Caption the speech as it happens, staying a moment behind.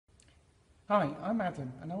Hi, I'm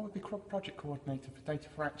Adam and I will be Project Coordinator for Data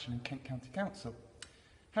for Action in Kent County Council.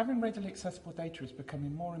 Having readily accessible data is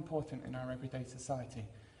becoming more important in our everyday society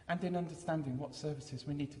and in understanding what services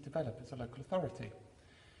we need to develop as a local authority.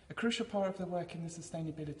 A crucial part of the work in the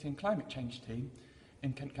Sustainability and Climate Change team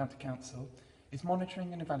in Kent County Council is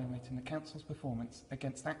monitoring and evaluating the Council's performance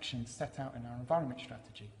against actions set out in our environment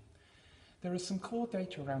strategy. There is some core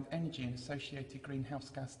data around energy and associated greenhouse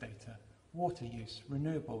gas data, water use,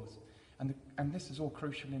 renewables, and this is all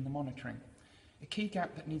crucial in the monitoring. A key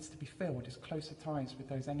gap that needs to be filled is closer ties with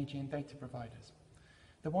those energy and data providers.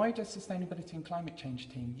 The wider Sustainability and Climate Change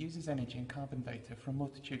team uses energy and carbon data for a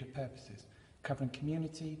multitude of purposes, covering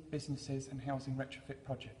community, businesses and housing retrofit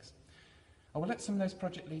projects. I will let some of those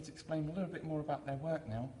project leads explain a little bit more about their work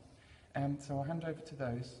now, and so I'll hand over to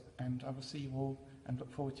those and I will see you all and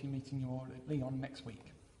look forward to meeting you all at Leon next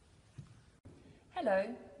week. Hello,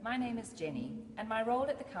 my name is Jenny and my role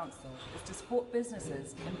at the Council is to support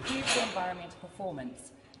businesses improve their environmental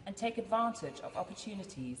performance and take advantage of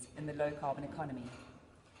opportunities in the low carbon economy.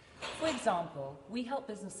 For example, we help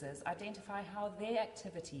businesses identify how their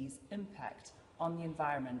activities impact on the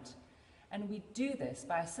environment, and we do this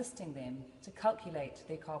by assisting them to calculate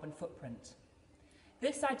their carbon footprint.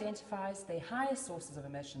 This identifies their highest sources of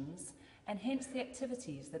emissions and hence the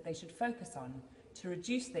activities that they should focus on to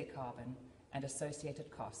reduce their carbon and associated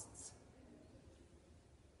costs.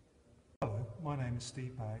 Hello, my name is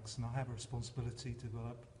Steve Baggs and I have a responsibility to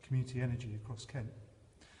develop community energy across Kent.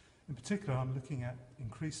 In particular, I'm looking at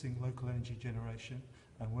increasing local energy generation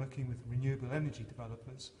and working with renewable energy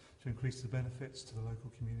developers to increase the benefits to the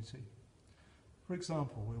local community. For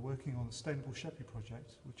example, we're working on the Sustainable Sheppey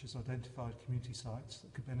project, which has identified community sites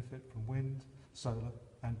that could benefit from wind, solar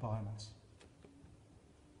and biomass.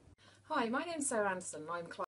 Hi, my name's Sarah Anderson and I'm